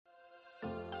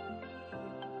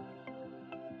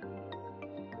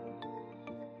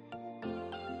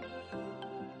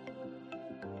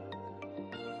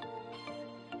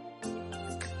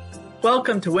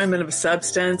Welcome to Women of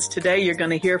Substance. Today you're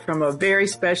going to hear from a very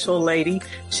special lady.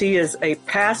 She is a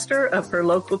pastor of her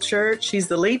local church. She's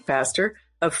the lead pastor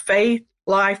of Faith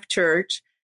Life Church,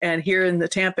 and here in the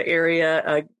Tampa area,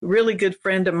 a really good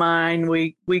friend of mine.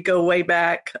 We go way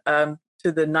back to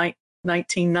the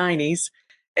 1990s,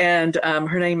 and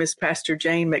her name is Pastor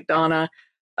Jane McDonnough.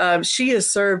 She has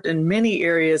served in many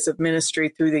areas of ministry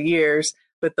through the years,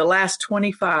 but the last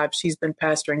 25, she's been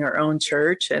pastoring her own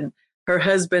church, and her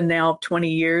husband, now 20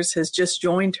 years, has just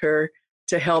joined her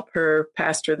to help her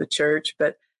pastor the church.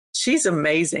 But she's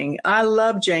amazing. I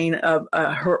love Jane.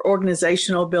 Her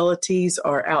organizational abilities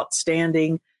are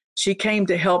outstanding. She came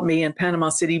to help me in Panama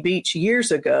City Beach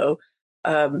years ago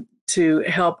to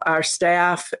help our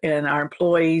staff and our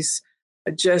employees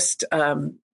just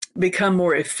become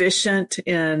more efficient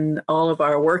in all of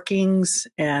our workings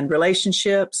and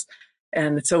relationships.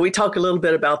 And so we talk a little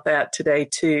bit about that today,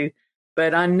 too.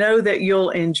 But I know that you'll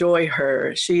enjoy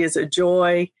her. She is a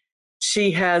joy.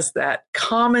 She has that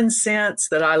common sense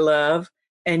that I love,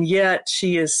 and yet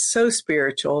she is so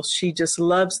spiritual. She just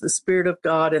loves the Spirit of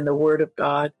God and the Word of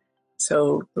God.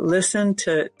 So listen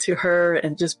to her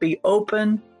and just be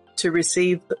open to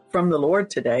receive from the Lord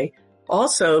today.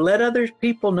 Also, let other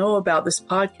people know about this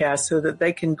podcast so that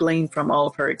they can glean from all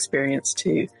of her experience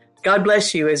too. God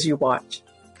bless you as you watch.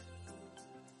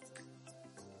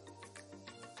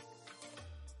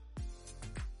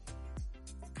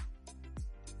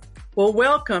 Well,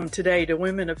 welcome today to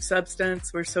Women of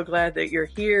Substance. We're so glad that you're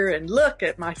here. And look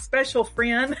at my special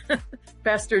friend,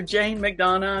 Pastor Jane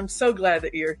McDonnough. I'm so glad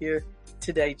that you're here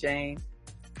today, Jane.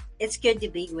 It's good to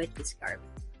be with you, Scarlett.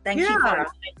 Thank you for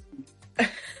inviting me.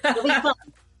 It'll be fun.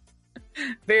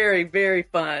 Very, very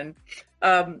fun.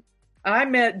 I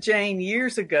met Jane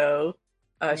years ago.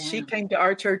 She came to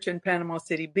our church in Panama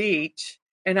City Beach,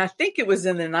 and I think it was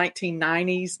in the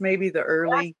 1990s, maybe the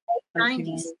early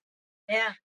 90s.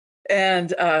 Yeah.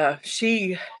 And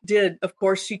she did, of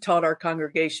course, she taught our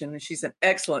congregation, and she's an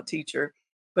excellent teacher.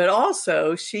 But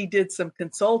also, she did some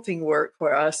consulting work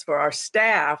for us, for our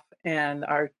staff and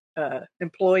our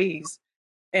employees.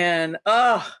 And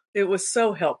it was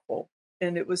so helpful.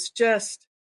 And it was just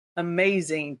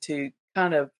amazing to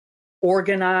kind of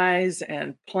organize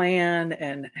and plan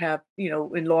and have,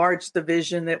 enlarge the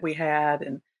vision that we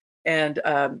had. And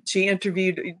she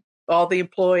interviewed all the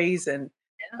employees and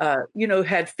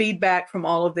had feedback from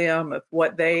all of them of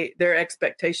what their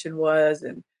expectation was.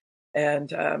 And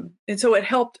so it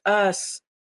helped us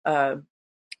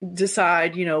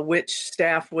decide, which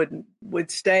staff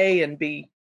would stay and be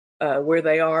where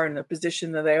they are in the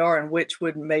position that they are, and which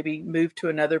would maybe move to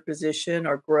another position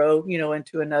or grow,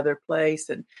 into another place.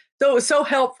 And so it was so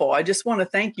helpful. I just want to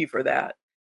thank you for that.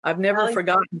 I've never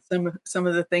forgotten some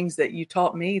of the things that you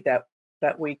taught me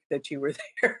that week that you were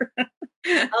there.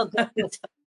 Good.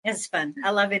 It's fun.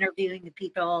 I love interviewing the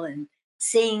people and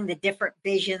seeing the different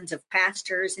visions of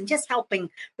pastors and just helping.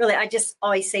 Really, I just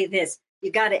always say this: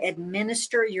 you got to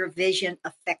administer your vision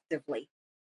effectively.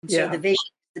 And so the vision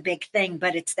is the big thing,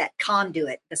 but it's that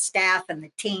conduit, the staff and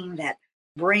the team that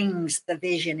brings the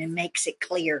vision and makes it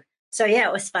clear. So yeah,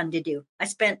 it was fun to do. I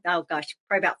spent, probably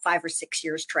about 5 or 6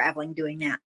 years traveling doing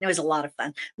that. It was a lot of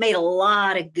fun. Made a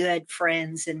lot of good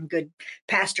friends and good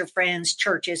pastor friends,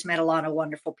 churches, met a lot of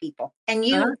wonderful people. And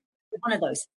you were one of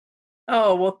those.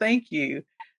 Oh, well, thank you.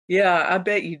 Yeah, I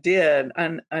bet you did.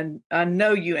 And I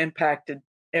know you impacted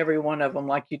every one of them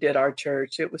like you did our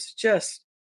church. It was just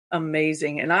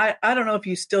amazing. And I don't know if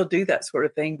you still do that sort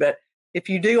of thing, but if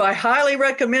you do, I highly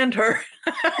recommend her.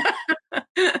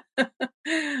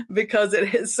 Because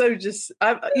it is so just,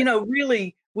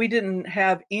 really, we didn't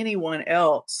have anyone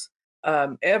else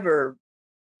ever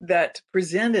that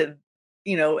presented,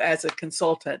 as a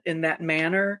consultant in that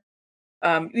manner.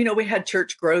 We had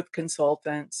church growth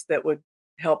consultants that would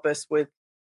help us with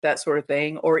that sort of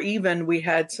thing. Or even we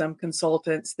had some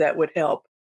consultants that would help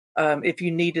if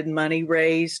you needed money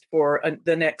raised for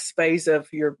the next phase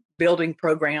of your building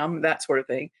program, that sort of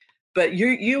thing. But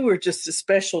you were just a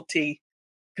specialty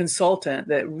consultant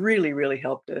that really, really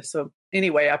helped us. So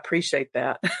anyway, I appreciate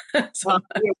that.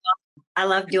 I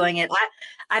love doing it.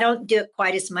 I don't do it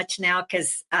quite as much now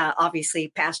because obviously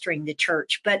pastoring the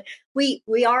church, but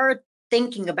we are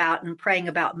thinking about and praying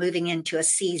about moving into a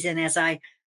season as I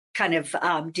kind of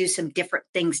do some different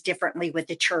things differently with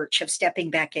the church, of stepping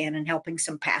back in and helping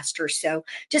some pastors. So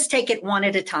just take it one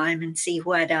at a time and see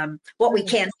what we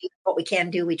can do. What we can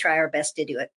do, we try our best to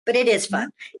do it. But it is fun.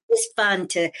 It's fun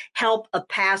to help a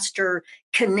pastor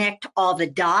connect all the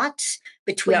dots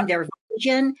between their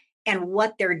vision and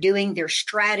what they're doing, their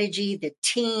strategy, the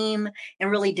team,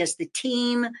 and really does the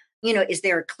team is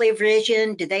there a clear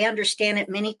vision? Do they understand it?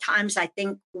 Many times I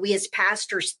think we as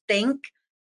pastors think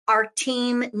our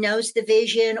team knows the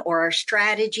vision or our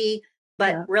strategy,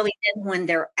 but really then when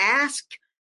they're asked,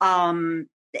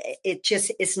 it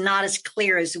just is not as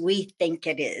clear as we think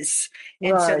it is.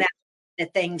 And so that's the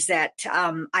things that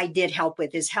I did help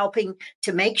with, is helping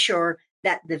to make sure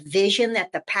that the vision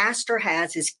that the pastor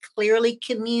has is clearly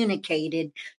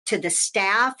communicated to the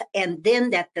staff, and then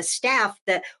that the staff,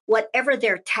 that whatever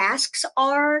their tasks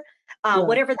are,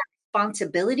 whatever their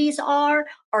responsibilities are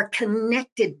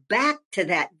connected back to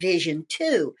that vision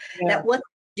too. That what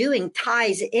they're doing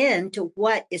ties into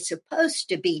what is supposed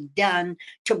to be done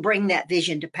to bring that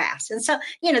vision to pass. And so,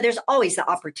 there's always the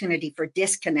opportunity for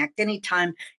disconnect.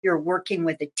 Anytime you're working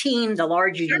with a team, the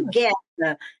larger you get,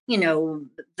 the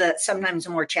sometimes the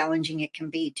more challenging it can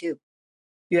be too.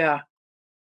 Yeah.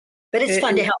 But it's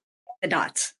fun to help the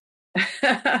dots.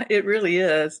 It really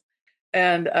is.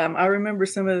 And I remember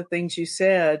some of the things you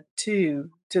said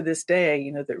too, to this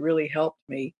day, that really helped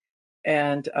me.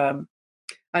 And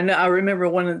I remember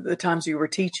one of the times you were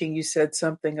teaching, you said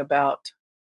something about,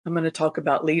 I'm going to talk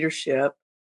about leadership.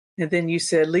 And then you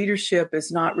said leadership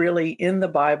is not really in the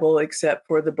Bible except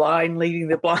for the blind leading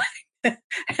the blind.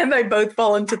 And they both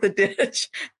fall into the ditch.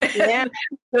 Yeah.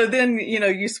 So then,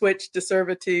 you switch to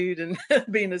servitude and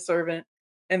being a servant.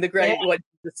 And what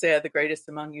you said, the greatest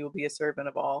among you will be a servant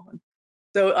of all. And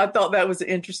so I thought that was an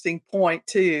interesting point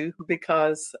too,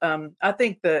 because I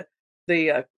think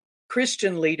the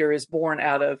Christian leader is born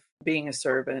out of being a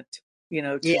servant,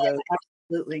 to those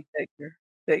absolutely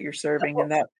that you're serving.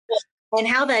 And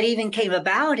how that even came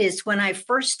about is when I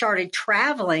first started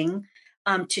traveling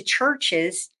to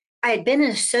churches. I had been an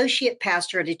associate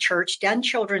pastor at a church, done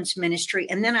children's ministry,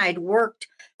 and then I'd worked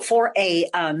for a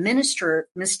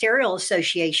ministerial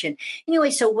association. Anyway,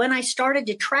 so when I started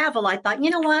to travel, I thought, you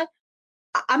know what?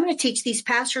 I'm going to teach these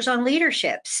pastors on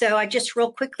leadership. So I just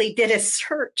real quickly did a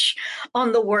search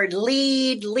on the word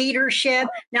leadership.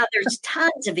 Now there's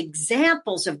tons of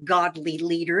examples of godly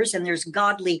leaders, and there's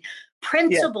godly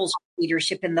principles of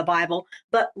leadership in the Bible,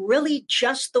 but really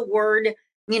just the word,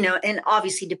 and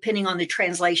obviously depending on the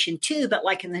translation too, but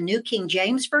like in the New King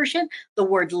James Version, the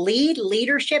word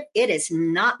leadership, it is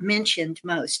not mentioned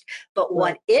most. But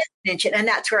what is mentioned, and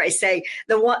that's where I say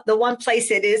the one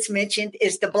place it is mentioned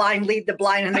is the blind lead the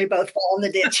blind and they both fall in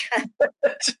the ditch.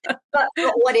 but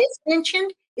what is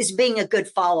mentioned is being a good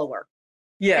follower.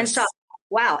 Yes. And so,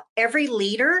 wow, every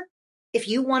leader, if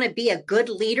you want to be a good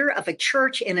leader of a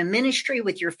church, in a ministry,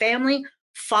 with your family,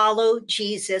 follow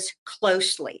Jesus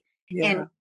closely. Yeah. And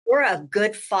you're a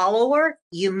good follower,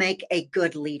 you make a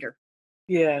good leader.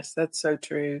 Yes, that's so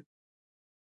true.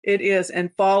 It is. And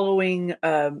following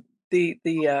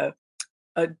the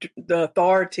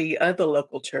authority of the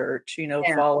local church,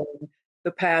 following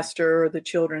the pastor or the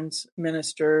children's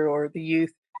minister or the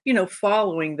youth,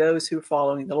 following those who are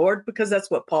following the Lord, because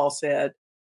that's what Paul said,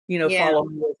 follow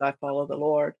me as I follow the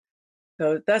Lord.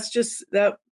 So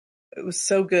it was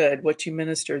so good what you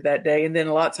ministered that day. And then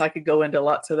I could go into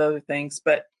lots of other things,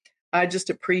 but I just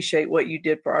appreciate what you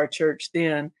did for our church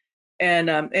then.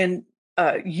 And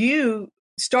you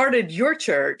started your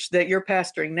church that you're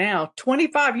pastoring now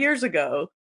 25 years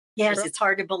ago. Yes, it's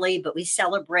hard to believe, but we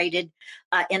celebrated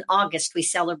in August, we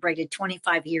celebrated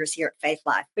 25 years here at Faith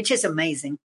Life, which is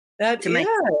amazing. That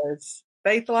is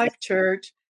Faith Life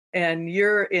Church. And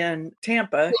you're in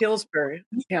Tampa, Hillsborough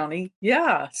County.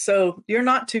 Yeah. So you're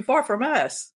not too far from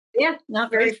us. Yeah, not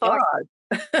very far.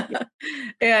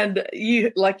 And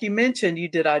you, like you mentioned, you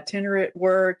did itinerant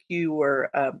work. You were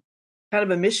kind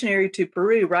of a missionary to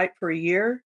Peru, right, for a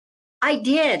year? I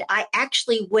did. I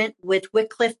actually went with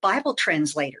Wycliffe Bible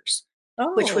translators,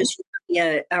 which was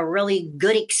a really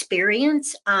good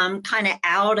experience, kind of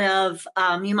out of,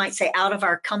 you might say, out of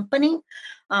our company,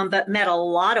 but met a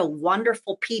lot of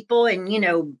wonderful people. And,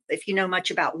 if you know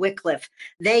much about Wycliffe,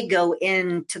 they go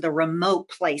into the remote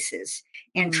places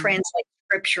and translate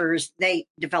scriptures. They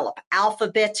develop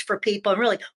alphabets for people. And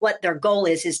really what their goal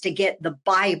is to get the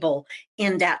Bible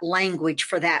in that language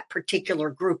for that particular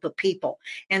group of people.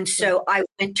 And so I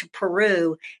went to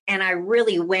Peru, and I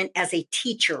really went as a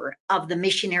teacher of the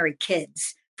missionary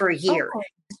kids for a year.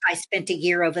 I spent a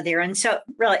year over there. And so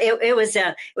really it was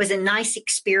a nice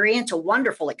experience, a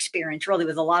wonderful experience, really,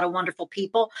 with a lot of wonderful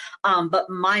people. But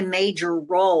my major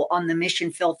role on the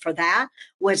mission field for that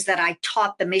was that I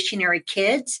taught the missionary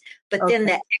kids. But then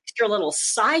the extra little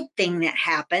side thing that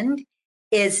happened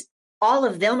is all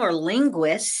of them are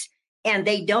linguists, and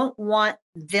they don't want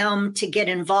them to get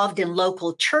involved in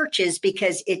local churches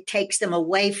because it takes them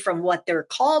away from what they're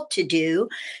called to do.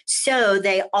 So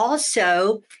they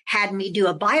also had me do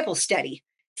a Bible study.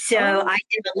 So Oh, I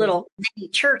did a little mini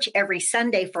church every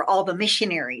Sunday for all the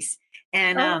missionaries.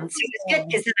 And oh, so it was good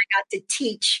because then I got to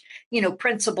teach,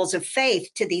 principles of faith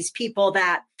to these people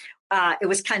that it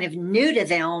was kind of new to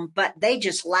them, but they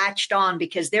just latched on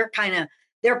because they're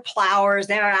plowers.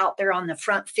 They're out there on the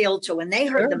front field. So when they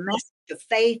heard sure. the message of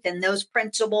faith and those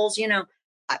principles,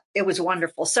 it was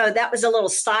wonderful. So that was a little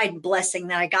side blessing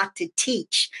that I got to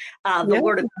teach the Yeah,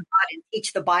 Word of God and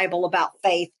teach the Bible about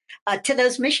faith to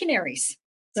those missionaries.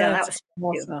 So that that's was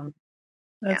fun too. awesome.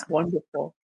 Yeah. That's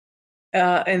wonderful.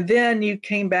 And then you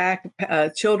came back,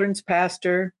 children's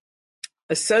pastor,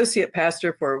 associate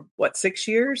pastor for what, 6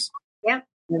 years? Yep.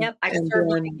 And, Yep. I and served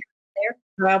like then there.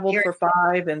 traveled Here. for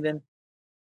 5, and then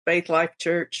Faith Life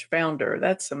Church founder.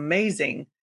 That's amazing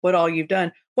what all you've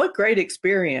done. What great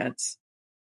experience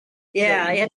that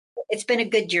Yeah. you, It's been a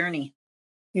good journey.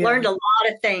 yeah, Learned a lot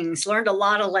of things, learned a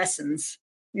lot of lessons.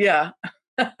 yeah.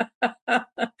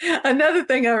 Another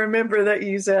thing I remember that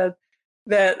you said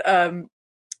that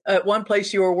at one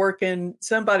place you were working,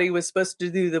 somebody was supposed to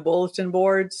do the bulletin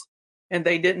boards and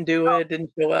they didn't do it,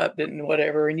 didn't show up, didn't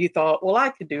whatever. And you thought, well, I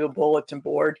could do a bulletin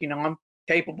board. I'm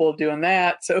capable of doing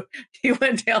that. So you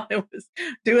went down and was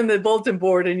doing the bulletin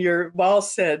board, and your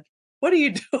boss said, what are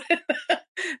you doing?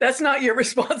 That's not your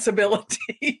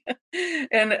responsibility.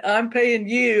 And I'm paying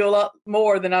you a lot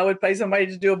more than I would pay somebody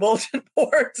to do a bulletin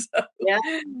board. So Yeah.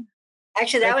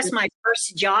 Actually, that that's was my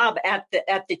first job at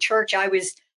the church. I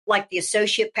was like the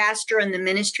associate pastor and the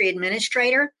ministry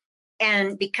administrator.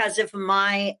 And because of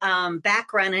my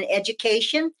background in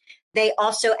education, they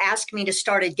also asked me to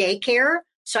start a daycare.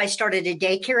 So I started a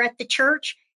daycare at the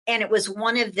church. And it was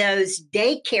one of those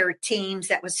daycare teams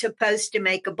that was supposed to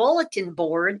make a bulletin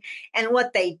board. And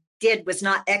what they did was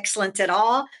not excellent at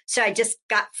all. So I just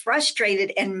got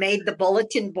frustrated and made the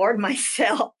bulletin board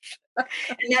myself.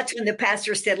 And that's when the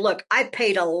pastor said, look, I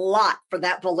paid a lot for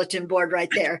that bulletin board right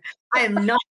there. I am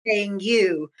not paying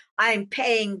you. I'm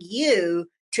paying you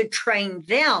to train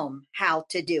them how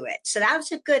to do it. So that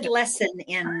was a good lesson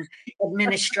in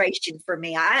administration for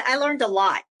me. I learned a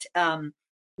lot,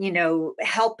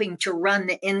 helping to run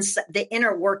the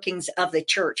inner workings of the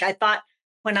church. I thought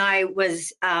when I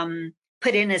was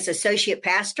put in as associate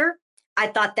pastor, I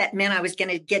thought that meant I was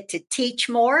going to get to teach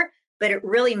more, but it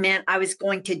really meant I was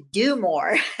going to do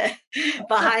more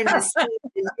behind the scenes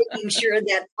and making sure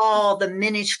that all the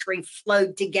ministry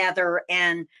flowed together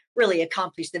and really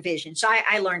accomplished the vision. So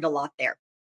I learned a lot there.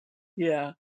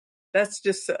 yeah, that's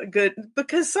just good,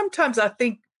 because sometimes I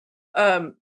think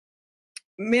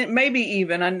maybe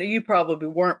even, I know you probably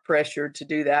weren't pressured to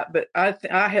do that, but I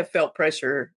have felt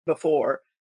pressure before.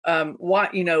 Why,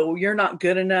 you're not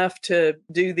good enough to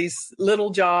do these little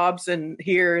jobs and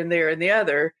here and there and the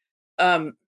other.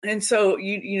 And so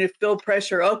you feel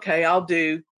pressure. Okay, I'll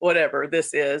do whatever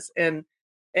this is. And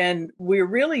we're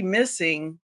really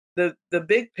missing the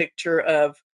big picture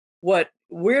of what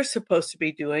we're supposed to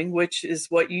be doing, which is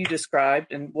what you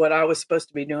described. And what I was supposed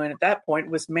to be doing at that point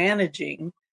was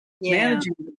managing Yeah.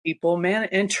 the people,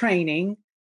 and training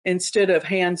instead of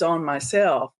hands-on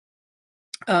myself.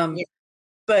 Yeah.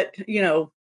 But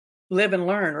live and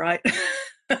learn, right?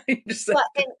 You just Well,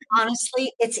 have to- and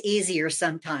honestly, it's easier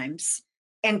sometimes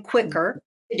and quicker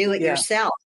to do it yeah,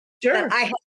 yourself. But sure. I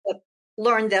have to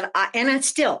learn that I'm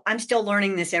still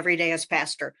learning this every day as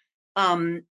pastor.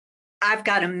 Um, I've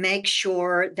got to make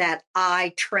sure that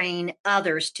I train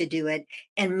others to do it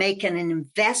and make an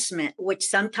investment, which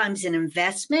sometimes an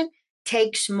investment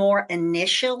takes more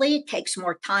takes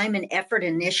more time and effort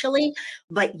initially,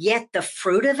 but yet the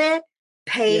fruit of it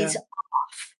Yeah, pays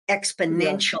off yeah,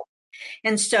 exponentially.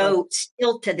 And yeah, so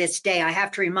still to this day, I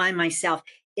have to remind myself,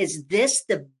 is this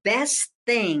the best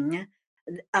thing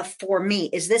for me?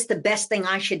 Is this the best thing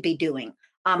I should be doing?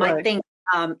 I right. think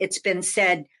it's been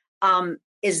said,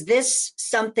 is this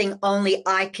something only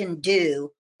I can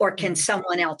do, or can Mhm.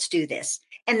 someone else do this?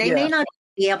 And they may Yeah, not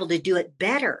be able to do it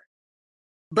better,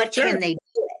 but sure. can they do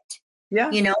it?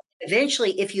 Yeah,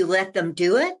 Eventually, if you let them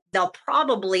do it, they'll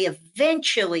probably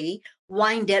eventually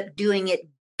wind up doing it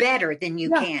better than you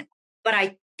yeah. can. But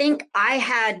I think I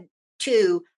had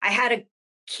to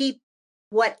keep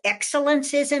what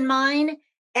excellence is in mind. Hmm.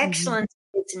 Excellence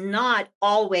is not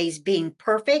always being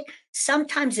perfect.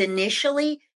 Sometimes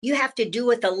initially you have to do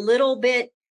with a little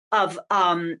bit of,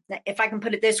 if I can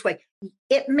put it this way,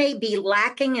 it may be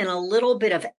lacking in a little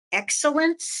bit of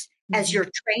excellence as Hmm. you're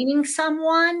training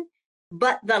someone,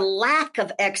 but the lack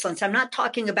of excellence, I'm not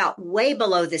talking about way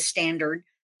below the standard,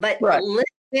 but a Right. little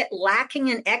bit lacking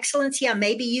in excellence. Yeah,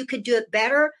 maybe you could do it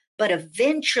better, But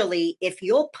eventually, if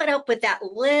you'll put up with that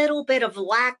little bit of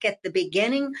lack at the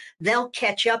beginning, they'll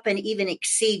catch up and even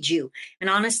exceed you.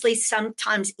 And honestly,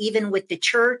 sometimes even with the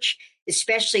church,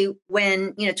 especially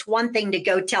when, it's one thing to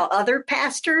go tell other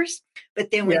pastors, but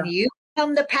then when you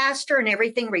become the pastor and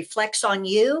everything reflects on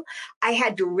you, I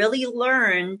had to really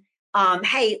learn,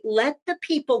 hey, let the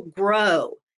people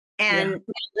grow and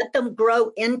let them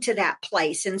grow into that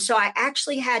place. And so I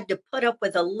actually had to put up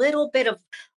with a little bit of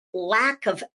lack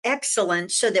of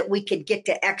excellence so that we could get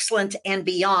to excellence and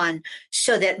beyond,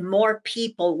 so that more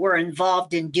people were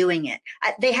involved in doing it.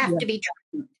 They have to be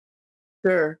trained.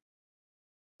 Sure.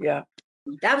 Yeah.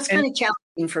 That was kind of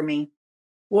challenging for me.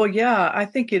 Well, yeah, I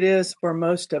think it is for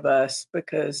most of us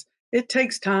because it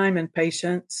takes time and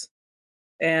patience.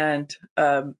 And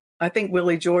I think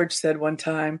Willie George said one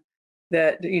time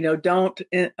that, don't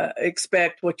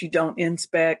expect what you don't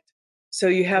inspect. So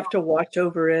you have to watch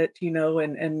over it,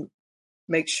 and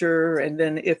make sure. And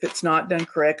then if it's not done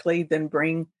correctly, then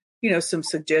bring, some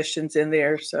suggestions in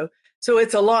there. So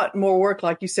it's a lot more work,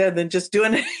 like you said, than just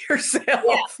doing it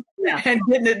yourself and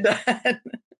getting it done.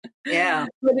 Yeah.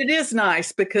 But it is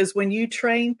nice because when you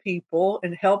train people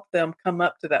and help them come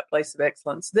up to that place of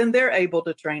excellence, then they're able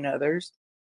to train others.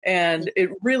 And it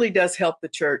really does help the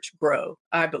church grow,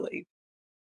 I believe.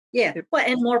 Yeah. Well,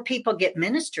 and more people get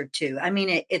ministered to. I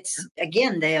mean, it's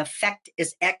again, the effect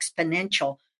is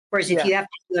exponential. Whereas if you have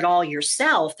to do it all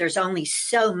yourself, there's only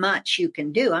so much you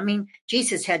can do. I mean,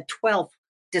 Jesus had 12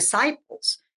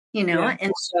 disciples,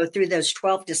 and so through those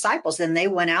 12 disciples, then they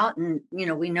went out and,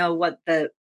 we know what the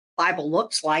Bible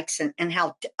looks like and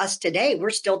how us today,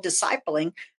 we're still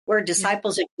discipling. We're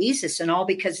disciples of Jesus, and all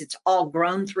because it's all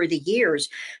grown through the years,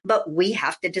 but we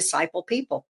have to disciple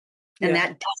people. And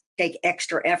that does take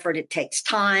extra effort. It takes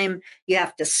time. You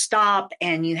have to stop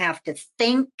and you have to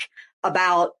think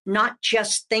about, not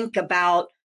just think about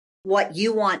what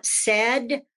you want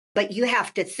said, but you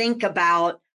have to think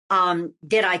about,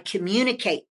 did I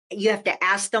communicate? You have to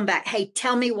ask them back, hey,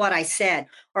 tell me what I said.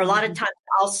 Or a lot of times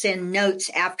I'll send notes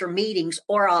after meetings,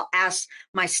 or I'll ask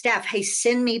my staff, hey,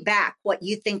 send me back what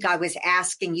you think I was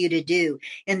asking you to do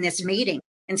in this meeting.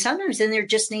 And sometimes then there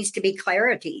just needs to be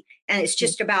clarity. And it's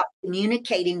just about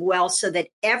communicating well so that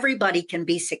everybody can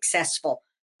be successful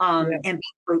and be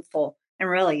fruitful. And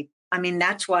really, I mean,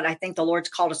 that's what I think the Lord's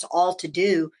called us all to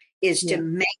do, is to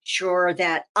make sure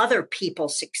that other people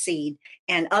succeed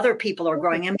and other people are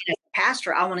growing. I mean, as a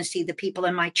pastor, I want to see the people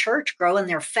in my church grow in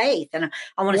their faith. And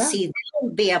I want to see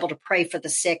them be able to pray for the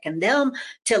sick and them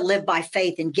to live by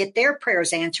faith and get their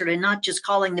prayers answered, and not just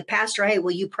calling the pastor, hey,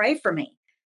 will you pray for me?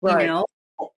 Right.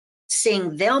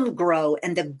 Seeing them grow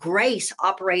and the grace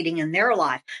operating in their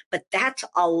life. But that's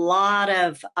a lot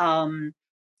of,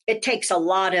 it takes a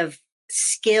lot of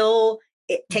skill.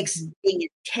 It takes being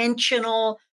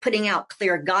intentional, putting out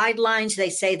clear guidelines. They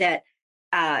say that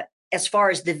as far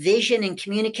as the vision and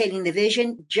communicating the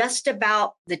vision, just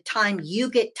about the time you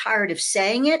get tired of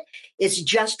saying it is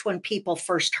just when people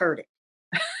first heard it.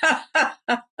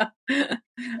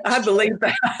 I believe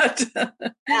that.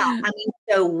 I mean,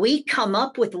 so we come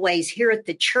up with ways here at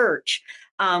the church.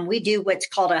 We do what's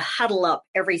called a huddle up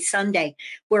every Sunday,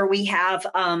 where we have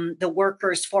the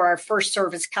workers for our first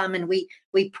service come and we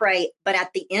pray. But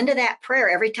at the end of that prayer,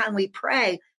 every time we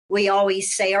pray, we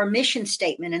always say our mission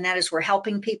statement, and that is we're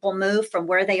helping people move from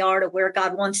where they are to where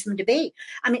God wants them to be.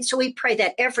 I mean, so we pray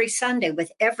that every Sunday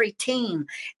with every team.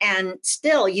 And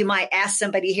still, you might ask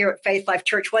somebody here at Faith Life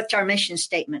Church, what's our mission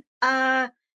statement?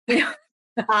 But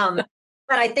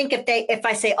I think if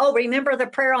I say, oh, remember the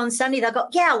prayer on Sunday, they'll go,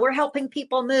 yeah, we're helping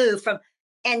people move from,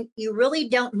 and you really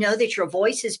don't know that your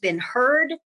voice has been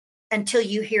heard until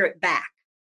you hear it back.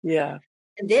 Yeah.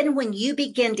 And then when you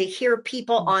begin to hear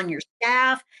people on your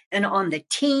staff and on the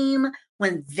team,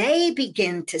 when they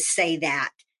begin to say that,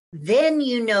 then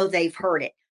you know they've heard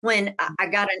it. When I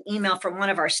got an email from one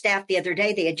of our staff the other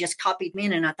day, they had just copied me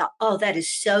in, and I thought, oh, that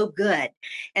is so good.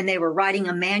 And they were writing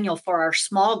a manual for our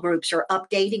small groups, or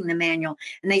updating the manual.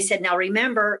 And they said, now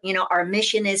remember, our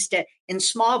mission is in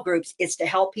small groups, is to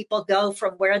help people go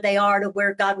from where they are to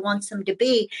where God wants them to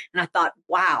be. And I thought,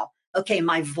 wow, okay,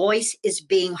 my voice is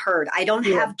being heard. I don't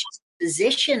have just a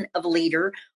position of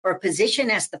leader or a position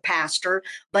as the pastor,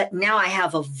 but now I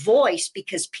have a voice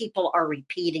because people are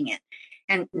repeating it.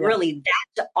 And really,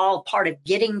 that's all part of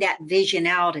getting that vision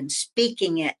out and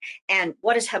speaking it. And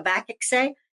what does Habakkuk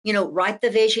say? Write the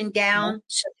vision down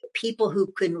so that people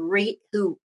who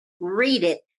read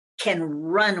it can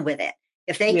run with it.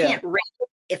 If they can't read it,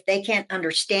 if they can't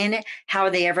understand it, how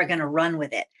are they ever going to run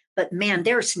with it? But man,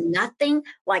 there's nothing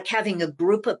like having a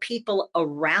group of people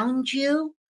around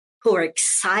you who are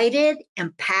excited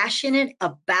and passionate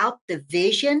about the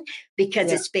vision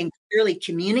because it's been clearly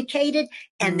communicated,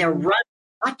 and they're running,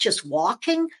 not just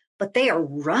walking, but they are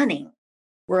running.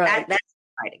 Right. That's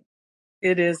exciting.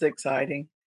 It is exciting.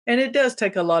 And it does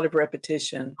take a lot of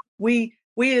repetition. We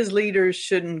as leaders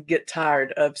shouldn't get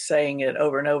tired of saying it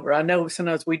over and over. I know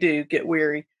sometimes we do get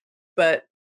weary, but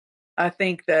I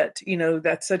think that,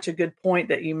 that's such a good point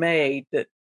that you made, that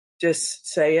just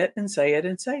say it and say it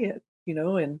and say it,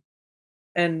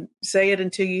 and say it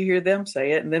until you hear them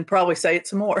say it, and then probably say it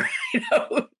some more.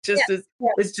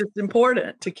 It's just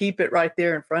important to keep it right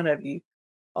there in front of you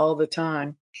all the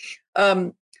time.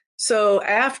 So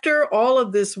after all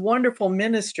of this wonderful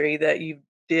ministry that you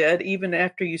did, even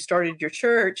after you started your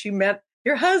church, you met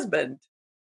your husband.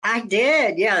 I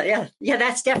did. Yeah.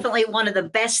 That's definitely one of the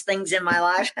best things in my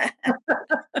life.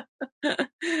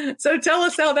 So tell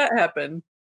us how that happened.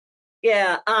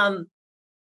 Yeah.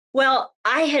 Well,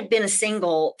 I had been a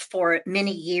single for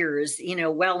many years,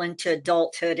 well into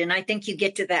adulthood. And I think you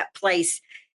get to that place,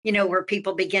 where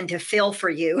people begin to feel for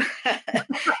you.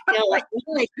 Like,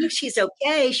 I think she's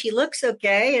okay. She looks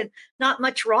okay, and not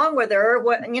much wrong with her.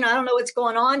 I don't know what's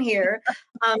going on here.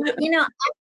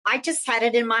 I just had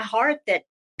it in my heart that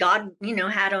God,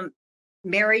 had a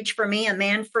marriage for me, a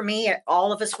man for me.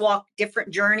 All of us walk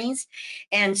different journeys.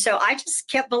 And so I just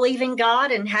kept believing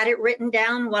God and had it written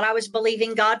down what I was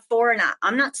believing God for. And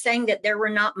I'm not saying that there were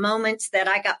not moments that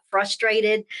I got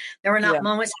frustrated. There were not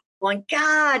moments going,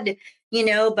 God,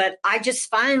 but I just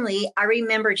finally, I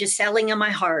remember just settling in my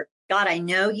heart, God, I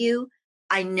know you.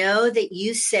 I know that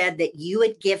you said that you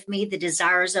would give me the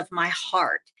desires of my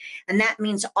heart. And that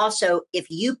means also, if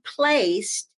you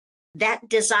placed that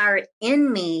desire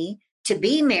in me to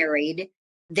be married,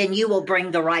 then you will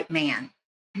bring the right man.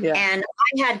 Yeah. And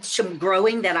I had some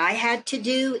growing that I had to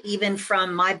do, even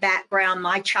from my background,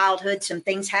 my childhood. Some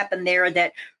things happened there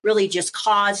that really just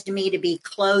caused me to be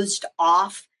closed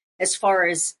off as far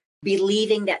as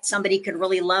believing that somebody could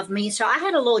really love me. So I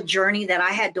had a little journey that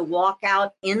I had to walk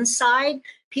out inside.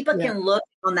 People can look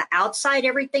on the outside,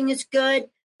 everything is good,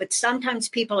 but sometimes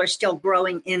people are still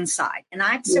growing inside. And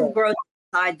I had some growth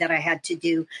inside that I had to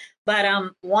do. But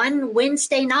one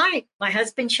Wednesday night, my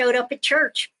husband showed up at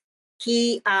church.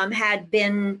 He had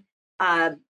been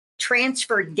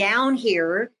transferred down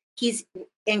here. He's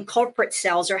in corporate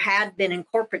sales, or had been in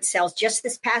corporate sales. Just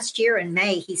this past year in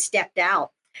May, he stepped out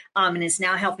and is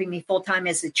now helping me full time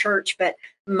as a church. But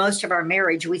most of our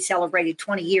marriage, we celebrated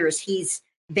 20 years. He's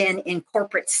been in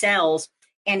corporate sales,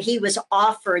 and he was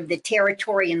offered the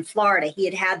territory in Florida. He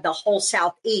had had the whole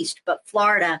Southeast, but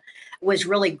Florida was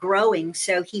really growing.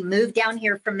 So he moved down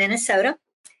here from Minnesota,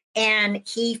 and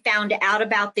he found out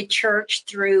about the church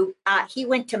through, he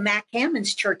went to Mac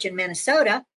Hammond's church in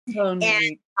Minnesota.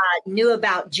 And knew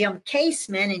about Jim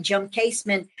Caseman, and Jim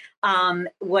Caseman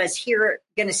was here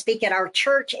going to speak at our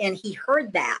church, and he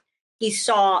heard that. He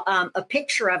saw a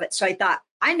picture of it. So I thought,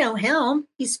 I know him.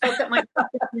 He spoke at my church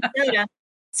in Minnesota.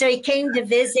 So he came to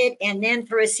visit, and then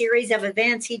through a series of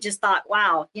events, he just thought,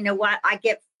 wow, you know what? I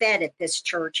get fed at this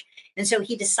church. And so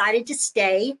he decided to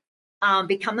stay,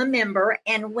 become a member.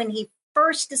 And when he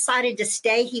first decided to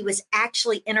stay, he was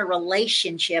actually in a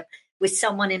relationship with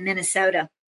someone in Minnesota.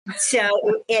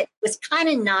 So it was kind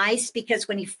of nice, because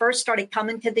when he first started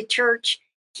coming to the church,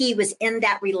 he was in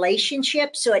that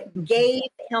relationship. So it gave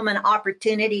him an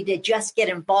opportunity to just get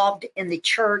involved in the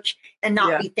church and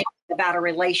not be thinking about a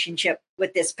relationship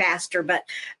with this pastor. But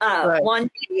one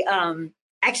day,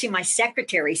 actually, my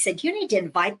secretary said, you need to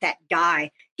invite that guy.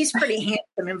 He's pretty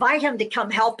handsome. Invite him to come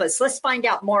help us. Let's find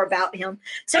out more about him.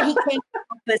 So he came to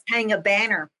help us hang a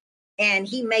banner. And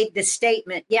he made the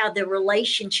statement, the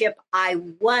relationship I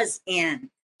was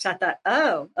in. So I thought,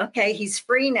 oh, okay, he's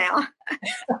free now.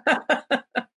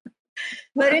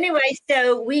 But anyway,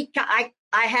 so I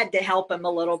had to help him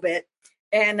a little bit.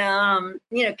 And,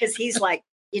 because he's like,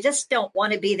 you just don't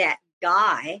want to be that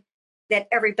guy that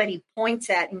everybody points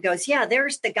at and goes,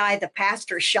 there's the guy the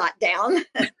pastor shot down.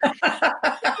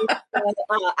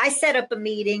 I set up a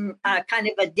meeting, kind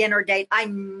of a dinner date. I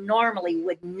normally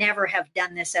would never have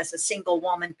done this as a single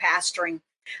woman pastoring,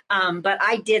 but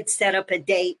I did set up a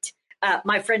date.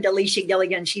 My friend Alicia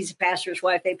Gilligan, she's a pastor's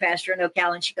wife. They pastor in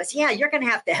Ocala, and she goes, you're going to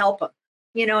have to help him,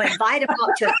 invite him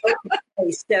out to an open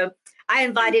place. So I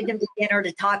invited him to dinner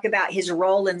to talk about his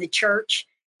role in the church.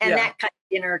 And that kind of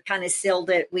dinner kind of sealed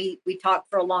it. We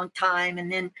talked for a long time,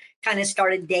 and then kind of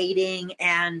started dating.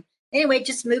 And anyway,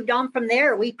 just moved on from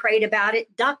there. We prayed about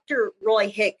it. Dr. Roy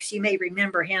Hicks, you may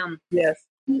remember him. Yes.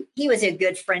 He was a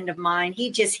good friend of mine. He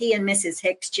and Mrs.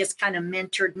 Hicks just kind of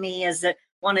mentored me as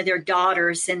one of their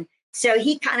daughters. And So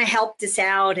he kind of helped us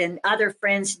out, and other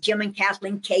friends, Jim and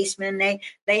Kathleen Caseman,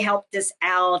 they helped us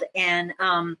out. And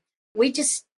we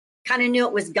just kind of knew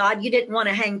it was God. You didn't want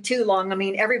to hang too long. I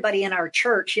mean, everybody in our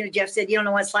church, Jeff said, you don't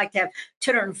know what it's like to have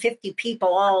 250 people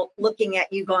all looking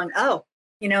at you going, oh,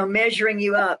 measuring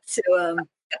you up. So,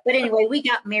 but anyway, we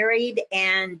got married,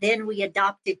 and then we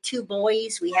adopted 2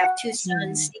 boys. We have 2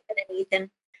 sons, Stephen and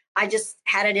Ethan. I just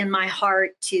had it in my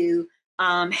heart to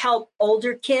help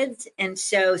older kids. And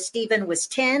so Stephen was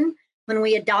 10 when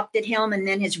we adopted him. And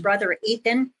then his brother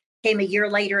Ethan came a year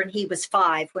later, and he was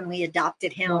 5 when we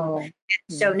adopted him. Oh.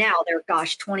 So now they're,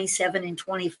 27 and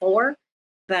 24.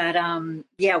 But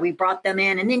yeah, we brought them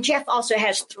in. And then Jeff also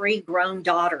has 3 grown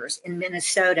daughters in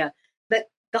Minnesota. But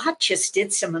God just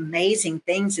did some amazing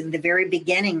things in the very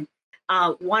beginning.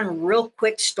 One real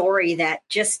quick story that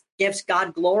just gives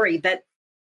God glory. But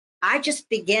I just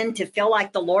began to feel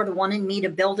like the Lord wanted me to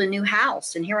build a new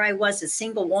house. And here I was, a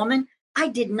single woman. I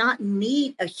did not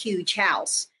need a huge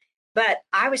house, but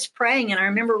I was praying, and I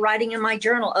remember writing in my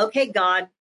journal, okay, God,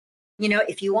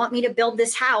 if you want me to build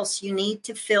this house, you need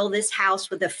to fill this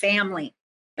house with a family.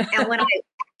 And when I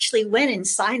actually went and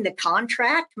signed the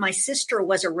contract, my sister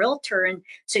was a realtor, and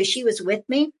so she was with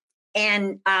me.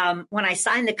 And when I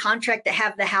signed the contract to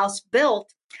have the house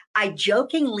built, I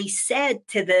jokingly said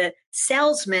to the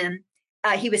salesman,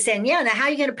 he was saying, yeah, now how are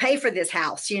you going to pay for this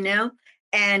house,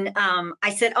 And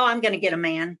I said, oh, I'm going to get a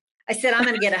man. I said, I'm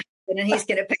going to get a husband, and he's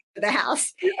going to pay for the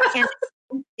house.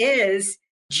 And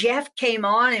Jeff came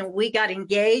on, and we got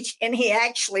engaged, and he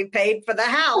actually paid for the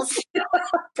house.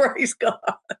 Praise God.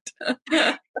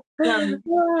 Awesome.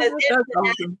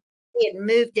 We had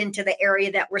moved into the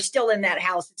area that we're still in that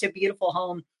house. It's a beautiful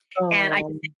home. Oh. And I said,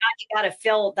 God, you got to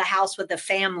fill the house with a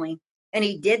family. And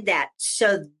he did that.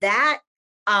 So that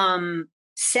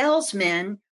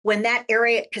salesman, when that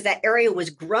area, because that area was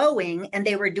growing and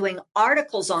they were doing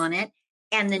articles on it,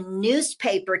 and the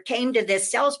newspaper came to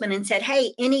this salesman and said,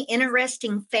 hey, any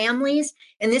interesting families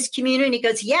in this community? And he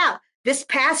goes, yeah, this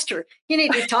pastor, you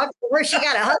need to talk to her. She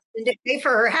got a husband to pay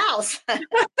for her house. They did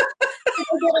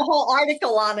a whole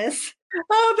article on us.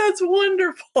 Oh, that's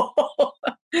wonderful.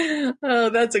 Oh,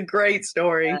 that's a great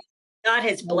story. God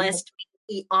has blessed me.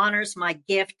 He honors my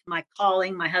gift, my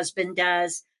calling. My husband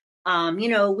does.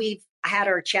 We've had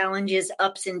our challenges,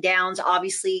 ups and downs,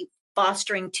 obviously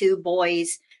fostering 2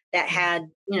 boys that had,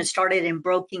 started in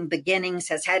broken beginnings,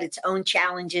 has had its own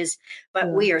challenges, but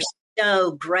we are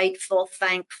so grateful,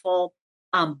 thankful,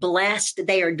 blessed.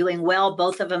 They are doing well.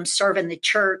 Both of them serve in the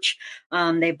church.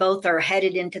 They both are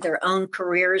headed into their own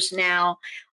careers now.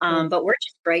 But we're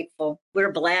just grateful.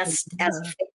 We're blessed as a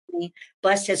family,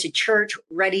 blessed as a church,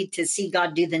 ready to see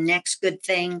God do the next good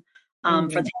thing for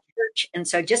the church. And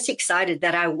so just excited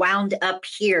that I wound up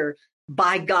here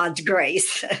by God's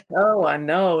grace. Oh, I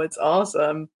know. It's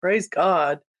awesome. Praise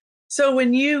God. So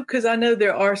because I know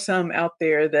there are some out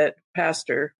there that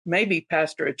maybe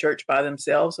pastor a church by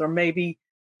themselves, or maybe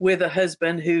with a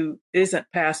husband who isn't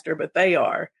pastor, but they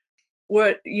are.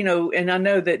 And I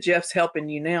know that Jeff's helping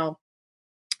you now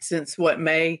since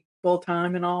May, full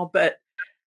time and all, but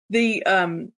the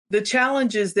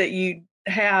challenges that you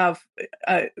have,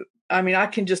 I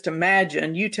can just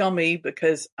imagine. You tell me,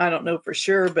 because I don't know for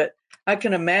sure, but I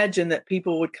can imagine that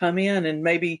people would come in and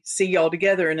maybe see y'all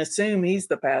together and assume he's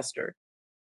the pastor.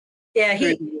 Yeah,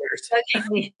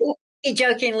 he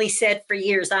jokingly said for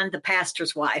years, I'm the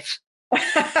pastor's wife.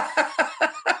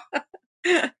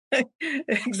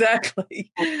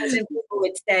 Exactly. As people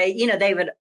would say, they would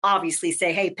obviously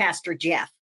say, hey, Pastor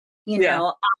Jeff,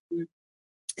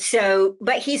 so,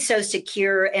 but he's so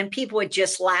secure, and people would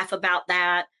just laugh about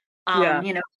that.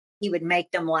 He would make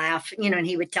them laugh, and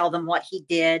he would tell them what he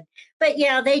did. But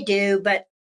yeah, they do. But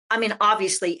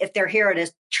obviously, if they're here at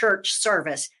a church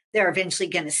service, they're eventually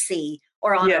going to see,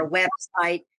 or on our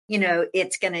website,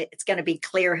 it's going to be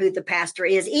clear who the pastor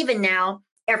is. Even now,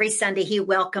 every Sunday, he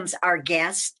welcomes our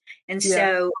guests. And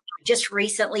so just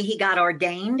recently he got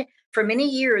ordained. For many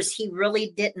years, he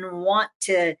really didn't want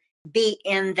to be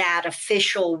in that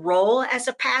official role as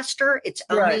a pastor. It's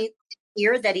only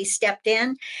year that he stepped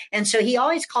in. And so he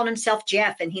always called himself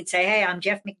Jeff, and he'd say, hey, I'm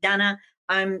Jeff McDonnough.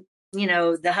 I'm,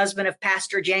 the husband of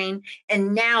Pastor Jane.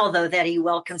 And now, though, that he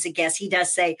welcomes a guest, he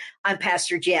does say, I'm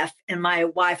Pastor Jeff, and my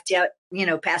wife,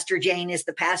 Pastor Jane is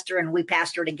the pastor, and we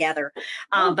pastor together.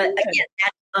 But again,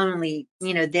 that's only,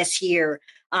 this year.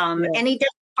 And he does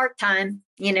part-time,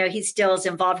 he still is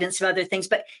involved in some other things,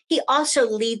 but he also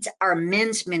leads our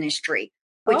men's ministry,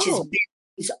 which is big.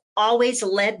 He's always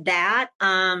led that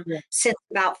since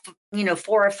about, 4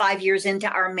 or 5 years into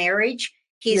our marriage.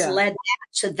 He's led that.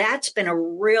 So that's been a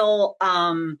real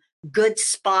good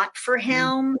spot for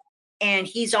him. And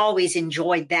he's always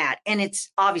enjoyed that. And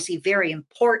it's obviously very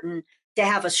important to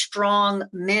have a strong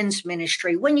men's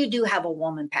ministry when you do have a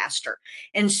woman pastor.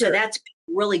 And so Sure. that's a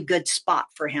really good spot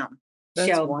for him.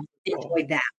 That's So wonderful. enjoyed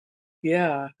that.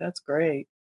 Yeah, that's great.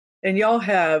 And y'all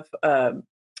have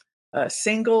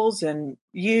singles and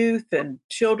youth and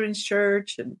children's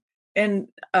church and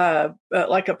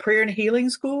like a prayer and healing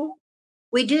school.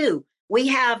 We do. We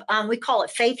have, we call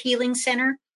it Faith Healing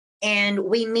Center, and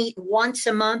we meet once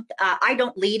a month. I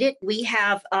don't lead it. We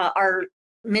have our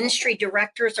ministry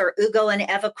directors are Ugo and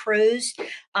Eva Cruz,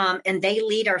 and they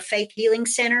lead our Faith Healing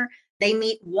Center. They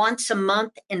meet once a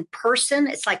month in person.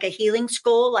 It's like a healing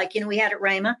school, like, we had at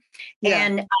Rhema. Yeah.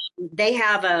 And they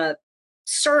have a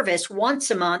service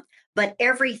once a month, but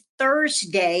every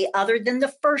Thursday, other than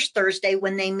the first Thursday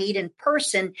when they meet in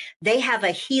person, they have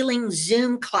a healing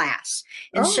Zoom class.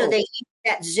 And so they use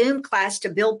that Zoom class to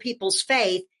build people's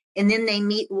faith. And then they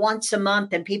meet once a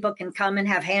month and people can come and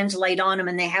have hands laid on them,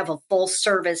 and they have a full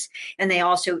service. And they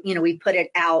also, we put it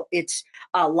out. It's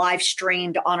live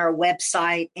streamed on our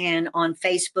website and on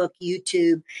Facebook,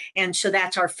 YouTube. And so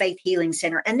that's our Faith Healing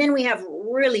Center. And then we have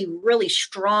really, really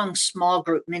strong small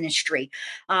group ministry.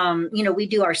 We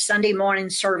do our Sunday morning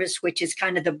service, which is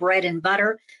kind of the bread and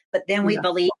butter, but then we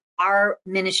believe our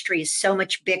ministry is so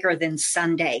much bigger than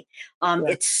Sunday.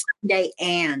 It's Sunday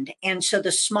and so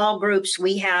the small groups,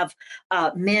 we have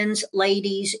men's,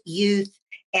 ladies, youth,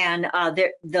 and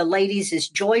the ladies is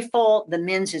Joyful, the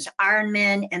men's is Iron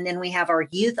Men, and then we have our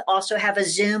youth also have a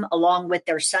Zoom along with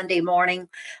their Sunday morning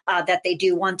that they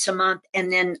do once a month.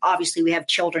 And then obviously we have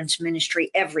children's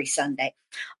ministry every Sunday.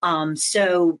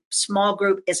 So small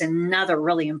group is another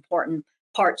really important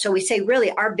part. So we say really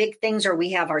our big things are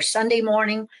we have our Sunday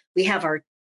morning, we have our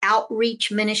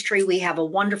outreach ministry. We have a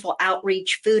wonderful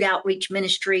food outreach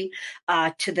ministry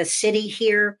to the city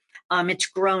here. It's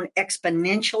grown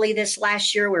exponentially this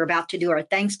last year. We're about to do our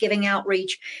Thanksgiving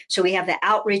outreach. So we have the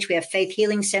outreach, we have Faith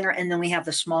Healing Center, and then we have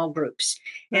the small groups.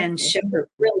 And so we're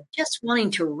really just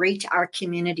wanting to reach our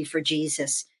community for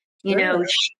Jesus,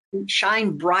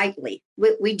 shine brightly.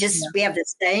 We have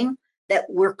this saying that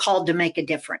we're called to make a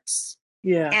difference.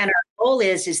 Yeah. And our goal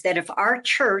is that if our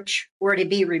church were to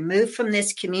be removed from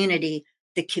this community,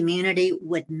 the community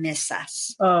would miss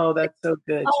us. Oh, that's so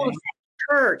good. Oh,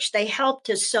 church, they helped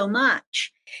us so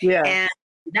much. Yeah. And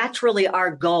that's really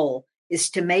our goal, is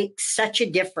to make such a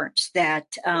difference that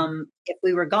if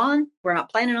we were gone, we're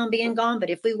not planning on being gone,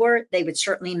 but if we were, they would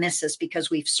certainly miss us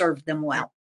because we've served them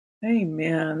well.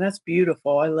 Amen. That's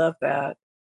beautiful. I love that.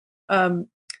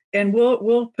 And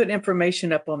we'll put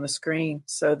information up on the screen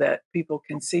so that people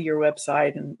can see your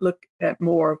website and look at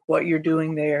more of what you're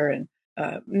doing there. And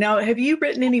now, have you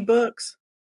written any books?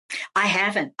 I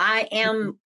haven't. I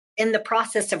am in the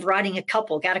process of writing a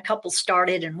couple. Got a couple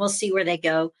started, and we'll see where they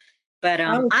go. But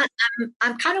I'm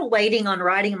kind of waiting on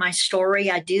writing my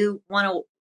story. I do want to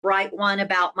write one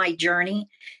about my journey,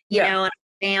 and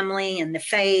family and the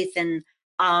faith, and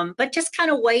but just kind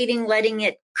of waiting, letting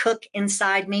it cook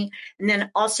inside me. And then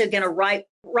also going to write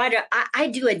I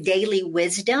do a daily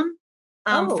wisdom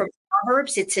from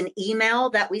Proverbs. It's an email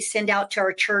that we send out to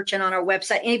our church and on our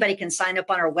website. Anybody can sign up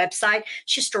on our website.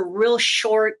 It's just a real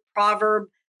short proverb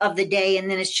of the day.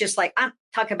 And then it's just like, I'm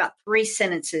talking about 3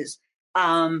 sentences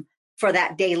for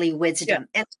that daily wisdom.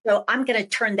 And so I'm going to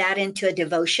turn that into a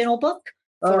devotional book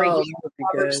for a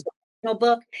Proverbs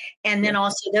book. And then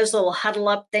also those little huddle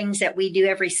up things that we do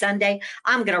every Sunday,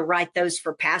 I'm going to write those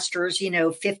for pastors,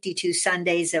 52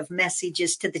 Sundays of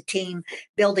messages to the team,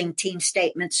 building team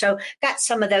statements. So got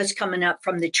some of those coming up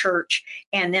from the church.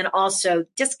 And then also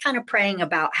just kind of praying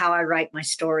about how I write my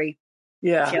story.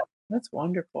 Yeah, that's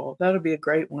wonderful. That'll be a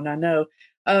great one. I know.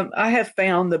 I have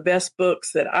found the best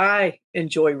books that I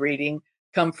enjoy reading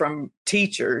come from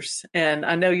teachers. And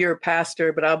I know you're a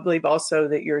pastor, but I believe also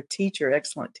that you're a teacher,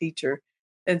 excellent teacher.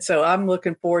 And so I'm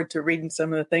looking forward to reading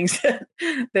some of the things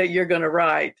that you're going to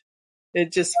write.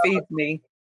 It just feeds me.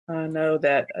 I know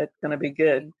that it's going to be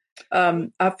good.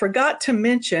 I forgot to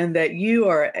mention that you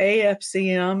are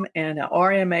AFCM and a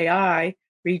RMAI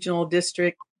Regional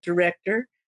District Director.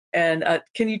 And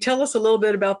can you tell us a little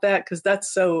bit about that? Because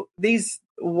these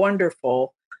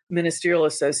wonderful ministerial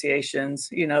associations,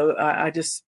 I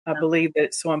believe that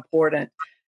it's so important,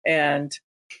 and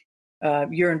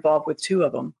you're involved with 2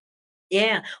 of them.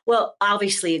 Yeah, well,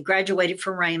 obviously I graduated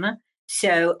from Rhema,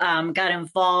 so got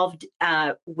involved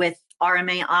with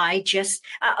RMAI.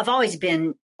 I've always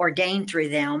been ordained through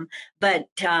them, but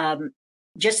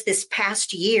just this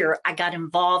past year, I got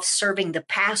involved serving the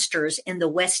pastors in the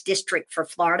West District for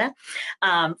Florida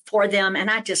for them. And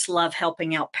I just love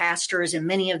helping out pastors. And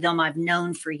many of them I've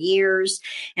known for years.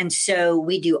 And so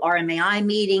we do RMAI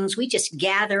meetings. We just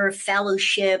gather,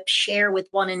 fellowship, share with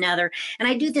one another. And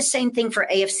I do the same thing for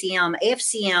AFCM.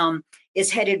 AFCM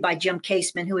is headed by Jim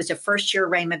Caseman, who is a first-year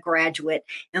Rhema graduate.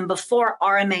 And before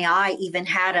RMAI even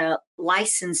had a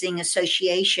licensing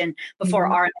association, before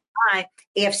RMAI,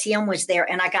 AFCM was there,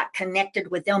 and I got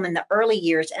connected with them in the early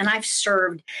years. And I've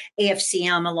served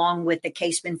AFCM along with the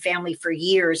Caseman family for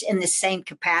years in the same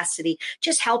capacity,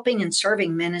 just helping and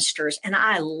serving ministers. And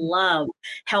I love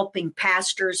helping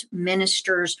pastors,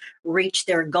 ministers reach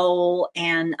their goal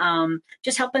and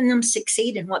just helping them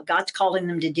succeed in what God's calling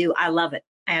them to do. I love it.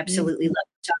 I absolutely love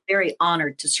it. So I'm very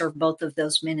honored to serve both of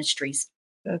those ministries.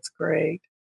 That's great.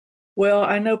 Well,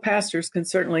 I know pastors can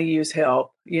certainly use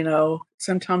help. You know,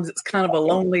 sometimes it's kind of a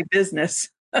lonely business.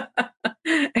 And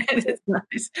it's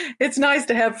nice. It's nice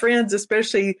to have friends,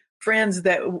 especially friends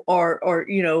that are,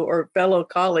 or fellow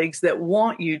colleagues that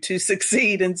want you to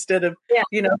succeed instead of,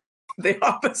 the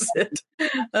opposite.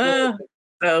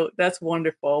 So that's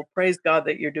wonderful. Praise God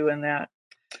that you're doing that.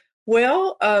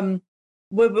 Well,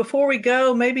 before we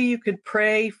go, maybe you could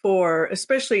pray for,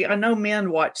 especially, I know men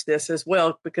watch this as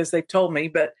well because they've told me,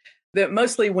 but that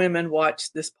mostly women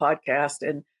watch this podcast.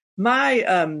 And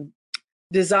my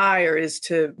desire is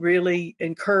to really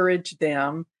encourage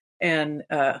them and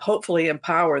hopefully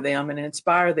empower them and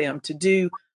inspire them to do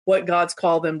what God's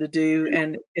called them to do.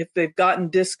 And if they've gotten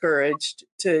discouraged,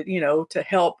 to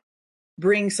help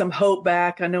bring some hope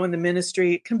back. I know in the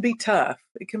ministry, it can be tough.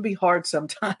 It can be hard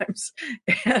sometimes.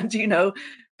 And,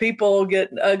 people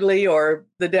get ugly, or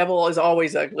the devil is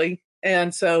always ugly.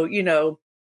 And so,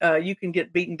 you can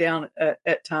get beaten down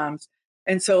at times.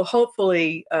 And so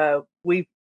hopefully we've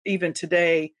even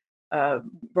today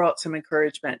brought some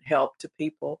encouragement, help to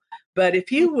people. But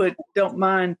if you don't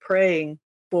mind praying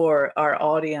for our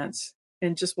audience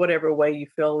in just whatever way you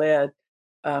feel led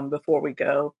before we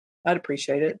go, I'd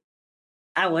appreciate it.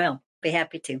 I will be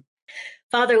happy to.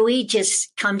 Father, we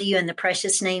just come to you in the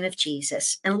precious name of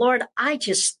Jesus. And Lord, I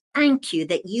just thank you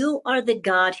that you are the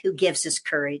God who gives us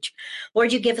courage.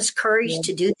 Lord, you give us courage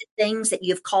to do the things that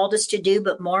you've called us to do,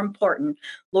 but more important,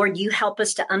 Lord, you help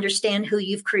us to understand who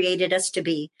you've created us to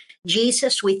be.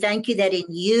 Jesus, we thank you that in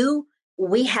you,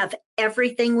 we have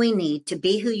everything we need to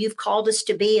be who you've called us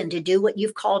to be and to do what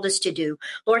you've called us to do.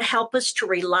 Lord, help us to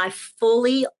rely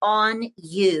fully on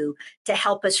you to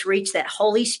help us reach that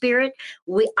Holy Spirit.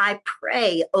 I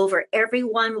pray over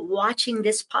everyone watching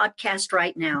this podcast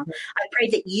right now. I pray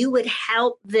that you would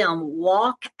help them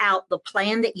walk out the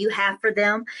plan that you have for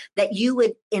them, that you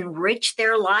would enrich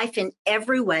their life in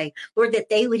every way. Lord, that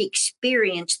they would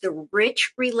experience the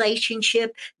rich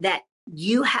relationship that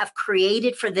you have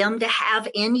created for them to have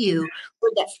in you.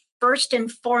 Lord, that first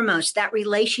and foremost, that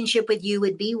relationship with you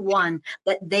would be one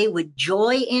that they would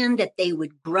joy in, that they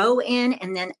would grow in,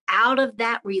 and then out of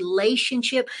that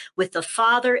relationship with the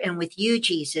Father and with you,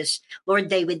 Jesus, Lord,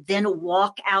 they would then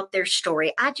walk out their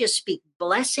story. I just speak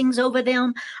blessings over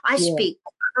them. I speak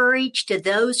courage to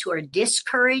those who are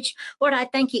discouraged. Lord, I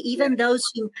thank you, even those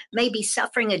who may be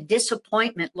suffering a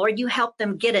disappointment, Lord, you help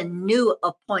them get a new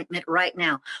appointment right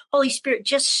now. Holy Spirit,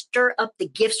 just stir up the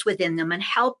gifts within them and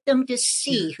help them to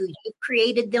see who you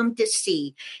created them to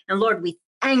see. And Lord, we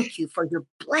thank you for your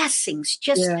blessings,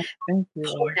 just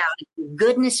poured out, your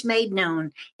goodness made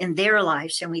known in their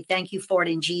lives. And we thank you for it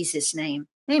in Jesus' name.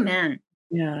 Amen.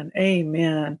 Yeah,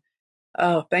 amen.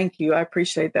 Oh, thank you. I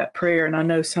appreciate that prayer. And I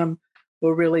know some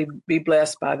will really be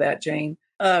blessed by that, Jane.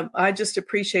 I just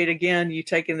appreciate, again, you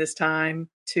taking this time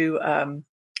to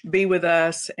be with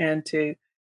us and to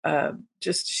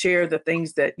just share the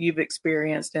things that you've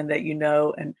experienced and that you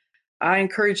know. And I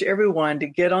encourage everyone to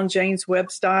get on Jane's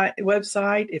website.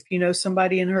 If you know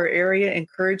somebody in her area,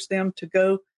 encourage them to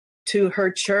go to her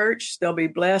church. They'll be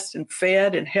blessed and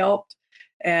fed and helped.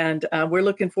 And we're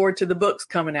looking forward to the books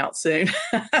coming out soon.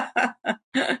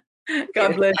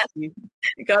 God bless you.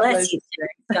 God bless you.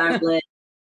 God bless.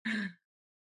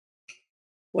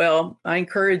 Well, I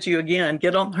encourage you again,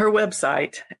 get on her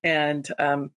website and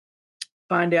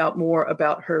find out more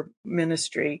about her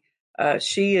ministry.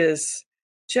 She is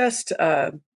just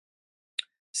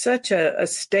such a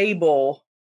stable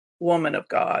woman of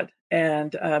God.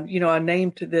 And, I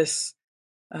named this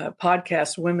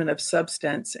podcast Women of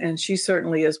Substance, and she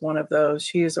certainly is one of those.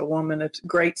 She is a woman of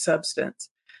great substance,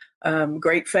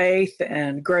 great faith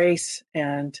and grace,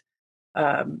 and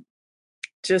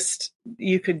just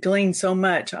you could glean so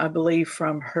much, I believe,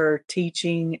 from her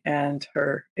teaching and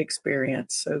her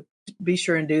experience. So be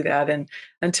sure and do that. And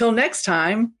until next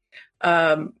time,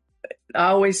 I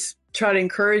always try to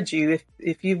encourage you,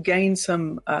 if you've gained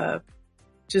some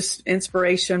just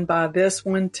inspiration by this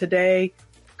one today,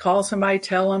 call somebody,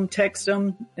 tell them, text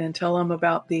them, and tell them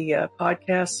about the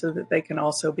podcast so that they can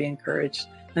also be encouraged.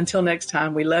 Until next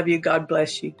time, we love you. God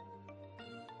bless you.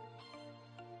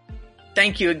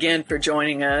 Thank you again for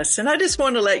joining us. And I just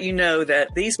want to let you know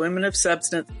that these Women of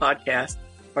Substance podcasts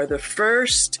are the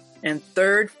first and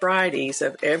third Fridays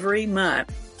of every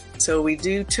month. So we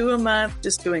do 2 a month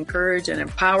just to encourage and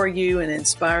empower you and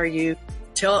inspire you.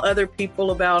 Tell other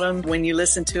people about them when you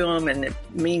listen to them and it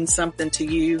means something to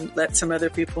you. Let some other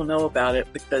people know about it,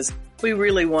 because we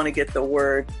really want to get the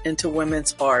word into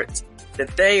women's hearts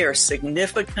that they are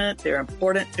significant, they're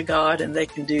important to God, and they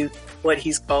can do what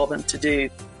He's called them to do.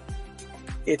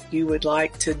 If you would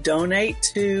like to donate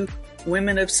to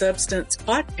Women of Substance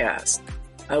podcast,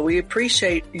 we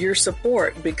appreciate your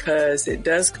support, because it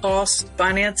does cost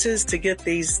finances to get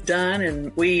these done,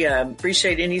 and we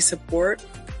appreciate any support.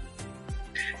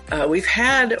 We've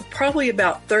had probably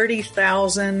about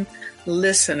 30,000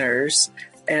 listeners,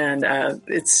 and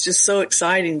it's just so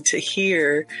exciting to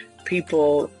hear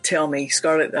people tell me,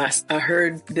 Scarlett, I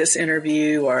heard this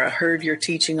interview, or I heard your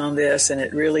teaching on this, and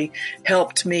it really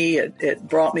helped me. It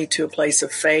brought me to a place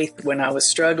of faith when I was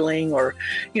struggling, or,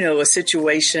 a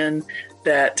situation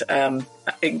that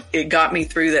it got me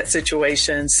through that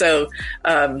situation. So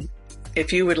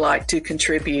if you would like to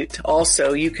contribute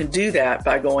also, you can do that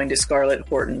by going to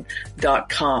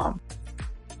SCARLETTHORTON.com.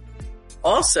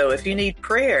 Also, if you need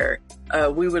prayer,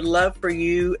 we would love for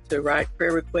you to write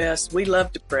prayer requests. We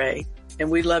love to pray, and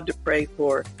we love to pray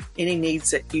for any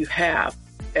needs that you have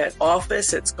at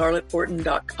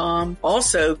office@SCARLETTHORTON.com.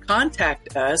 Also,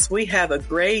 contact us. We have a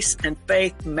Grace and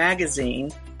Faith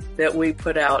magazine that we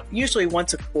put out usually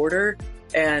once a quarter,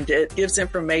 and it gives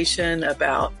information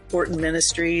about Horton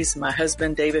Ministries. My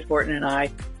husband, David Horton, and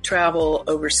I travel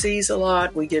overseas a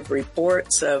lot. We give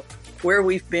reports of where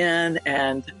we've been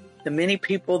and the many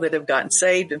people that have gotten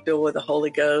saved and filled with the Holy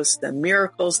Ghost, the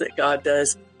miracles that God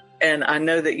does. And I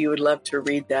know that you would love to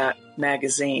read that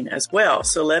magazine as well.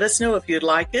 So let us know if you'd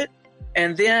like it.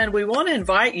 And then we want to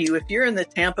invite you, if you're in the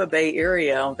Tampa Bay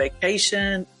area on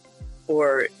vacation,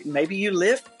 or maybe you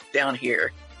live down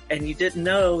here and you didn't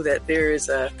know that there is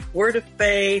a Word of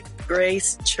Faith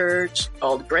Grace Church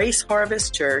called Grace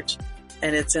Harvest Church,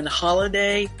 and it's in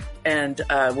Holiday. And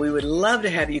we would love to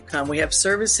have you come. We have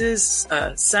services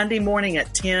Sunday morning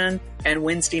at 10 and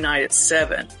Wednesday night at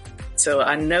 7. So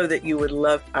I know that you would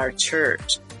love our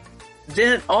church.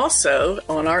 Then also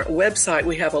on our website,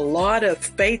 we have a lot of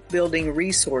faith-building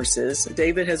resources.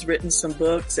 David has written some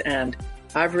books, and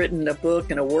I've written a book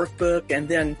and a workbook. And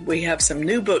then we have some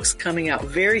new books coming out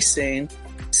very soon.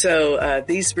 So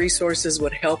these resources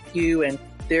would help you. And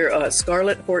they're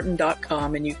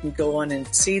SCARLETTHORTON.com, and you can go on and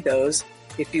see those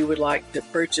if you would like to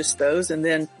purchase those. And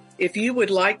then if you would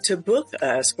like to book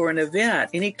us for an event,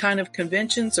 any kind of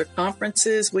conventions or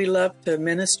conferences, we love to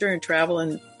minister and travel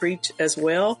and preach as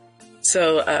well.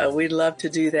 So we'd love to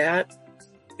do that.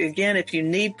 Again, if you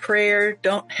need prayer,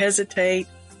 don't hesitate.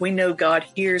 We know God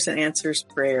hears and answers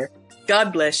prayer.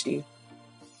 God bless you.